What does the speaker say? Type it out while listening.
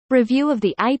Review of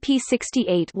the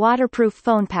IP68 waterproof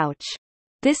phone pouch.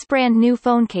 This brand new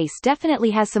phone case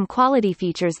definitely has some quality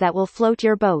features that will float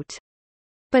your boat.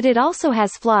 But it also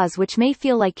has flaws which may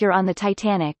feel like you're on the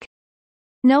Titanic.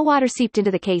 No water seeped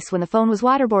into the case when the phone was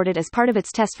waterboarded as part of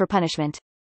its test for punishment.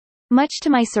 Much to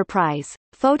my surprise,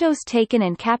 photos taken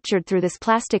and captured through this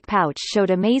plastic pouch showed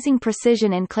amazing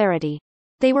precision and clarity.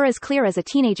 They were as clear as a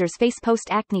teenager's face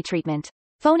post-acne treatment.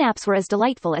 Phone apps were as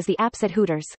delightful as the apps at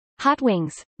Hooters. Hot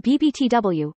wings,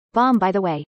 BBTW, bomb by the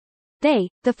way.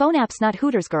 The phone apps not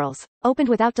Hooters girls, opened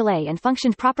without delay and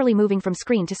functioned properly moving from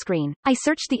screen to screen. I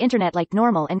searched the internet like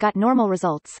normal and got normal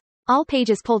results. All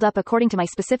pages pulled up according to my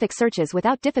specific searches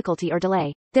without difficulty or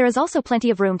delay. There is also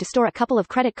plenty of room to store a couple of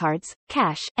credit cards,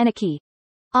 cash, and a key.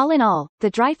 All in all,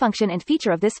 the dry function and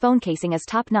feature of this phone casing is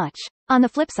top-notch. On the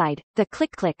flip side, the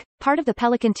click-click part of the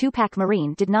Pelican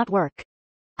Marine did not work.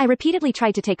 I repeatedly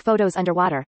tried to take photos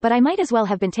underwater, but I might as well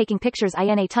have been taking pictures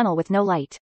in a tunnel with no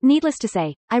light. Needless to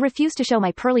say, I refuse to show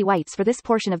my pearly whites for this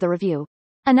portion of the review.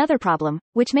 Another problem,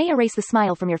 which may erase the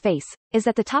smile from your face, is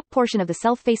that the top portion of the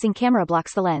self-facing camera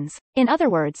blocks the lens. In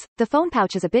other words, the phone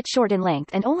pouch is a bit short in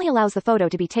length and only allows the photo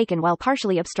to be taken while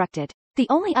partially obstructed. The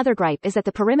only other gripe is that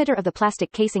the perimeter of the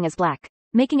plastic casing is black,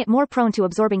 making it more prone to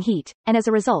absorbing heat, and as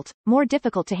a result, more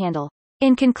difficult to handle.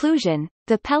 In conclusion,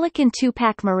 the Pelican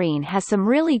Marine has some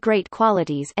really great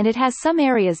qualities and it has some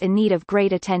areas in need of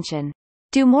great attention.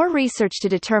 Do more research to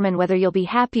determine whether you'll be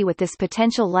happy with this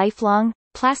potential lifelong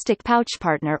plastic pouch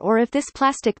partner or if this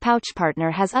plastic pouch partner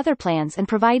has other plans and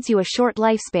provides you a short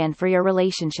lifespan for your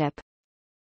relationship.